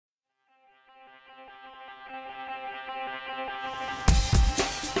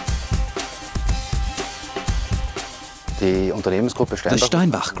The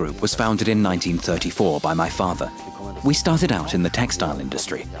Steinbach Group was founded in 1934 by my father. We started out in the textile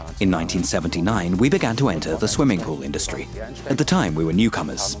industry. In 1979, we began to enter the swimming pool industry. At the time, we were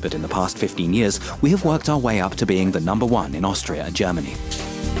newcomers, but in the past 15 years, we have worked our way up to being the #1 in Austria and Germany.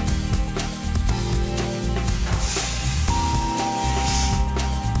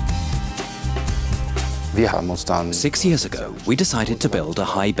 Six years ago, we decided to build a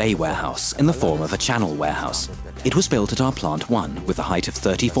high bay warehouse in the form of a channel warehouse. It was built at our plant 1 with a height of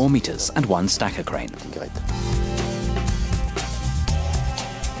 34 meters and 1 stacker crane.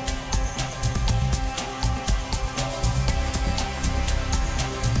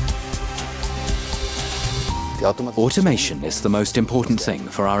 Automation is the most important thing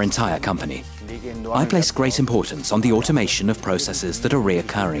for our entire company. I place great importance on the automation of processes that are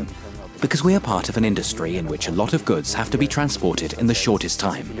reoccurring, because we are part of an industry in which a lot of goods have to be transported in the shortest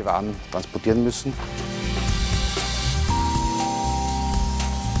time.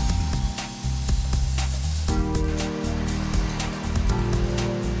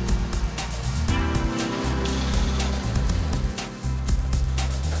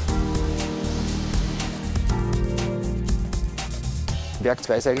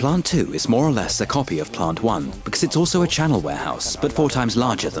 Plant 2 is more or less a copy of Plant 1, because it's also a channel warehouse, but 4 times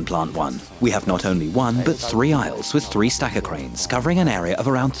larger than Plant 1. We have not only 1, but 3 aisles with 3 stacker cranes, covering an area of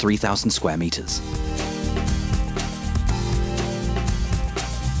around 3,000 square meters.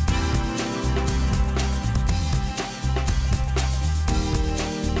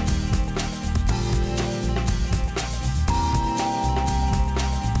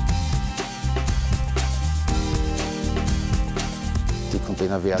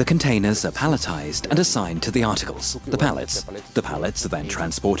 The containers are palletized and assigned to the articles, the pallets. The pallets are then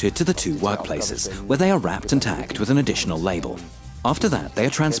transported to the 2 workplaces, where they are wrapped and tagged with an additional label. After that, they are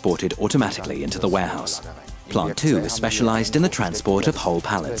transported automatically into the warehouse. Plant 2 is specialized in the transport of whole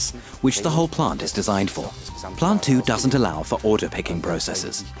pallets, which the whole plant is designed for. Plant 2 doesn't allow for order picking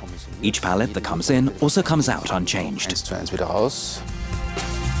processes. Each pallet that comes in also comes out unchanged.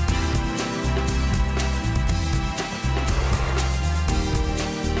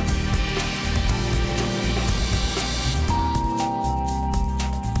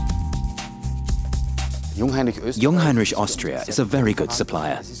 Jungheinrich Austria is a very good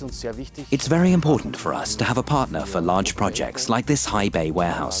supplier. It's very important for us to have a partner for large projects like this high bay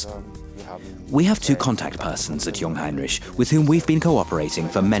warehouse. We have 2 contact persons at Jungheinrich with whom we've been cooperating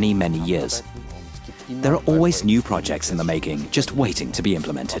for many, many years. There are always new projects in the making, just waiting to be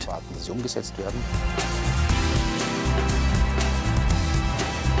implemented.